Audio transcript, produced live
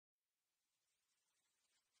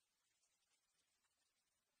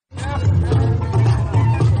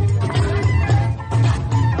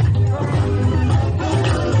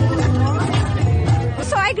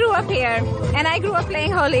here, and I grew up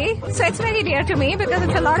playing Holi, so it's very dear to me because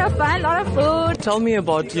it's a lot of fun, a lot of food. Tell me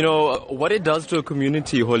about, what it does to a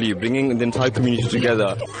community, Holi, bringing the entire community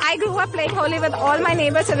together. I grew up playing Holi with all my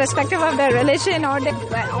neighbors, irrespective of their religion or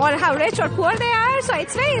how rich or poor they are, so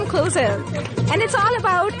it's very inclusive. And it's all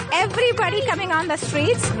about everybody coming on the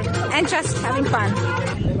streets and just having fun.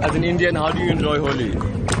 As an Indian, how do you enjoy Holi?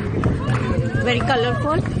 Very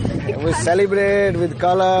colorful. We celebrate with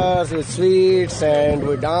colors, with sweets, and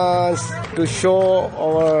we dance to show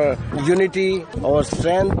our unity, our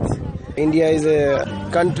strength. India is a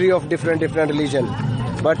country of different religion.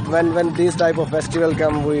 But when this type of festival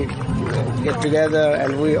come, we get together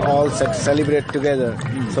and we all celebrate together.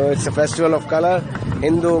 So it's a festival of color.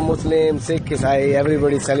 Hindu, Muslim, Sikh, Isai,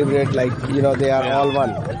 everybody celebrate like, they are all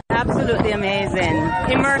one. Absolutely amazing.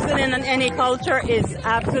 Immersing in any culture is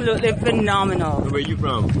absolutely phenomenal. Where are you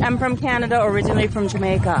from? I'm from Canada, originally from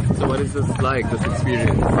Jamaica. So what is this like, this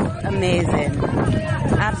experience? Amazing.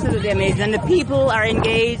 Absolutely amazing. And the people are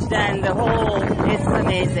engaged and it's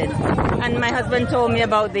amazing. And my husband told me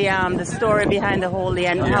about the story behind the Holi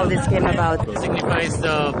and how this came about. It signifies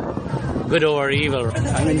the good or evil.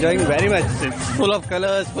 I'm enjoying very much. It's full of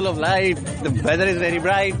colors, full of light. The weather is very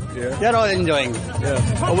bright. Yeah. They're all enjoying.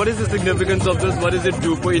 Yeah. What is the significance of this? What does it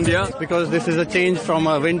do for India? Because this is a change from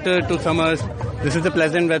winter to summers. This is the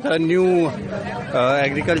pleasant weather, new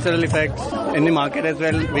agricultural effects in the market as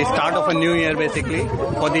well. We start off a new year basically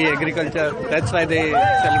for the agriculture. That's why they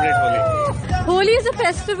celebrate Holi. Holi is a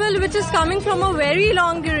festival which is coming from a very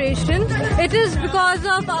long duration. It is because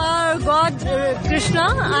of our god Krishna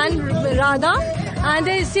and Radha, and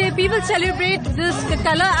they say people celebrate this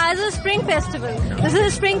color as a spring festival. This is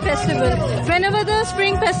a spring festival. Whenever the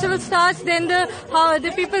spring festival starts, then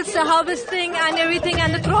the people's harvesting and everything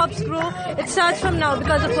and the crops grow. It starts from now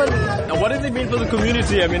because of Holi. Now what does it mean for the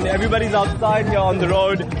community? I mean, everybody's outside here on the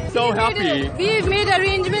road, so happy. We've made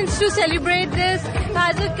arrangements to celebrate this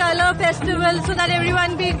as a color festival so that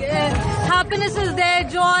everyone happiness is there,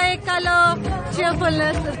 joy, color,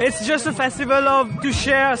 cheerfulness. It's just a festival to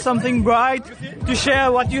share something bright, to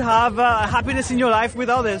share what you have, happiness in your life with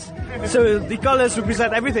others. So the colors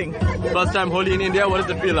represent everything. First time Holi in India, what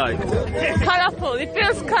does it feel like? Colorful. It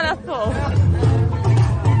feels colorful.